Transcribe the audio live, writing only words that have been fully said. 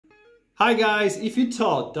Hi guys, if you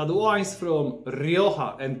thought that wines from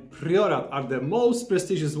Rioja and Priorat are the most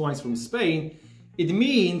prestigious wines from Spain, it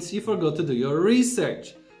means you forgot to do your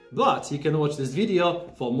research. But you can watch this video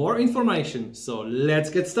for more information, so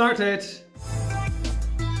let's get started!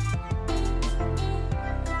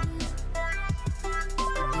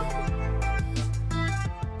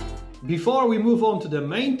 Before we move on to the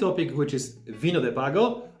main topic, which is Vino de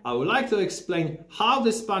Pago, I would like to explain how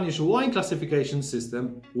the Spanish wine classification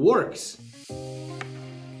system works.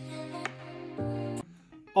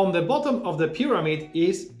 On the bottom of the pyramid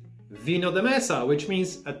is Vino de Mesa, which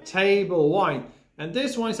means a table wine, and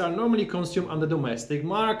these wines are normally consumed on the domestic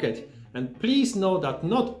market. And please note that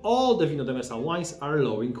not all the Vino de Mesa wines are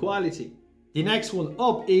low in quality. The next one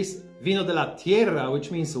up is Vino de la Tierra, which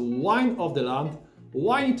means wine of the land,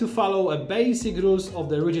 wine to follow a basic rules of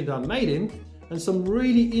the region they are made in, and some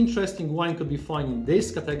really interesting wine could be found in this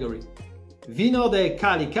category. Vino de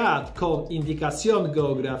Calicad con indicatión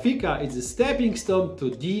georgáfica is a stepping stone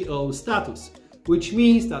to DO status, which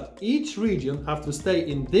means that each region have to stay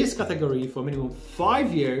in this category for minimum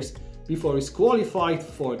 5 years before it's qualified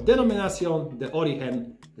for Denominacion de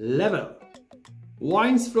Origen level.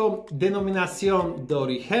 Wines from Denominacion de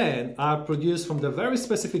Origen are produced from the very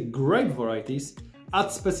specific grape varieties at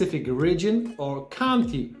specific region or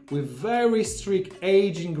county with very strict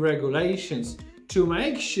aging regulations to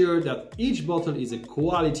make sure that each bottle is a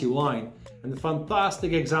quality wine. And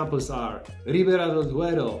fantastic examples are Ribera del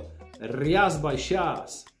Duero, Rías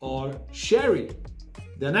Baixas or Sherry.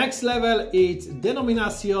 The next level is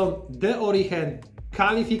Denominacion de Origen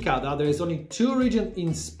Calificada. There is only 2 regions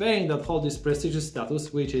in Spain that hold this prestigious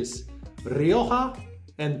status, which is Rioja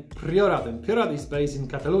and Priorat. And Priorat is based in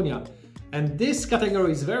Catalonia. And this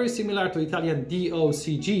category is very similar to Italian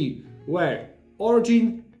DOCG, where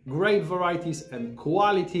origin, grape varieties and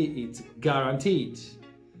quality is guaranteed.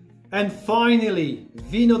 And finally,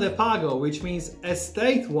 Vino de Pago, which means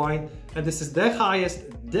estate wine, and this is the highest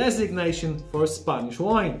designation for Spanish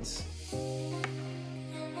wines.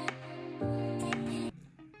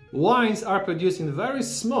 Wines are produced in very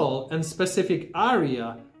small and specific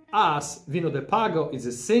area, as Vino de Pago is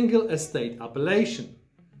a single estate appellation.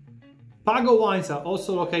 Pago wines are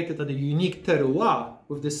also located at a unique terroir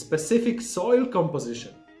with the specific soil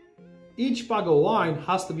composition. Each Pago wine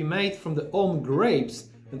has to be made from the own grapes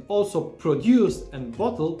and also produced and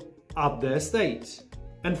bottled at the estate.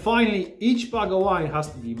 And finally, each Pago wine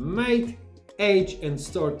has to be made, aged and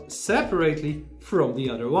stored separately from the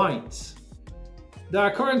other wines. There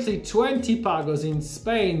are currently 20 Pagos in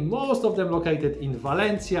Spain, most of them located in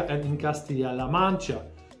Valencia and in Castilla-La Mancha.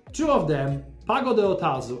 2 of them, Pago de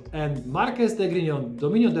Otazu and Marques de Grignon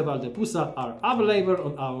Dominio de Valdepusa, are available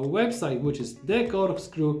on our website, which is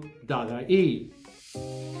thecorkscrew.ie.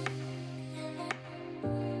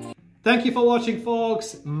 Thank you for watching,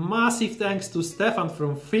 folks. Massive thanks to Stefan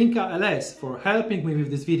from Finca Élez for helping me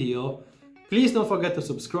with this video. Please don't forget to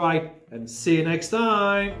subscribe and see you next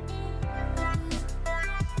time.